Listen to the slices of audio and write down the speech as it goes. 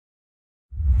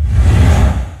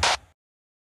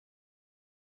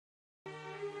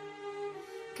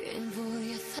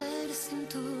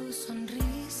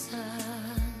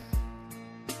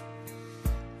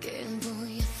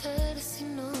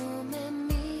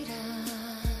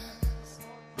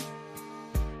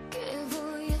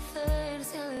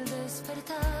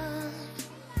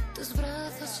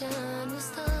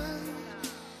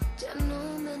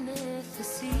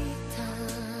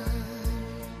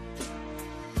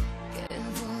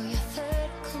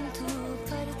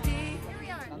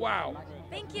Wow.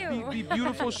 Thank you. The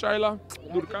beautiful Shaila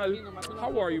Dúrcal.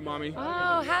 How are you, mommy?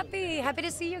 Oh, happy to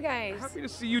see you guys. Happy to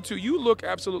see you too. You look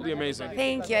absolutely amazing.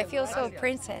 Thank you. I feel so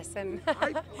princess and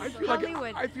I feel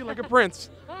Hollywood. I feel like a prince.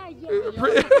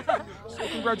 Yeah. So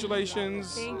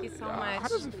congratulations. Thank you so much. How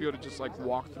does it feel to just like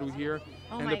walk through here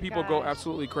Oh and my the people go gosh.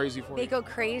 absolutely crazy for They you? go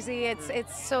crazy.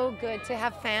 It's so good to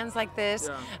have fans like this,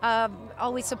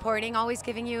 always supporting, always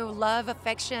giving you love,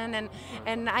 affection,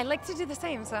 and I like to do the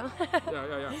same. So.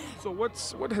 Yeah. So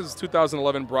what has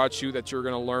 2011 brought you that you're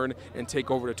going to learn and take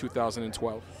over to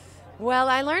 2012? Well,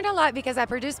 I learned a lot because I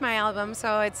produced my album,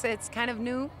 so it's kind of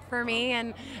new for me.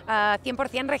 And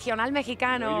 100% regional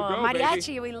mexicano, There you go, mariachi,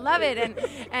 baby. we love it,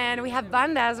 and we have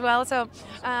banda as well. So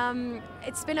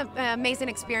it's been an amazing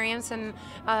experience, and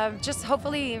just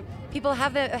hopefully people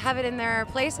have it in their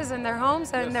places, in their homes,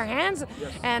 and in their hands,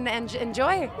 and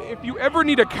enjoy. If you ever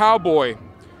need a cowboy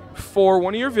for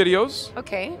one of your videos,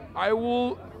 Okay. I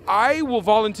will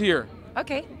volunteer.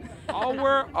 Okay.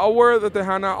 I'll wear the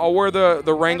Tejana, I'll wear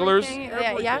the Wranglers,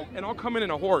 Everything, yeah. and I'll come in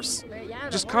a horse. Yeah,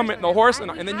 Just come in the horse, and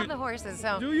then we you have the horses.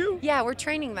 So. Do you? Yeah, we're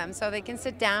training them so they can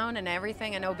sit down and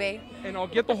everything and obey. And I'll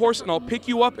get the horse and I'll pick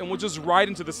you up and we'll just ride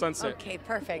into the sunset. Okay,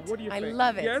 perfect. What do you I think?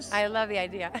 love it. Yes? I love the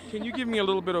idea. Can you give me a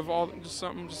little bit of just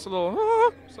something, just a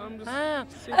little, something?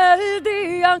 Just sing? El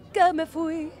día que me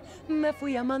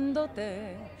fui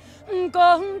amándote,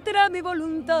 contra mi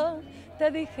voluntad, te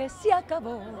dije se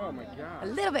acabó. Oh my God. A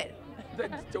little bit.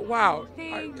 Wow.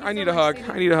 Thank you I need so a hug. much,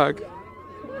 I need a hug.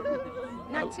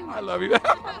 Not too much. I love you.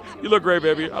 You look great,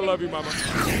 baby. I love you,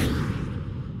 mama.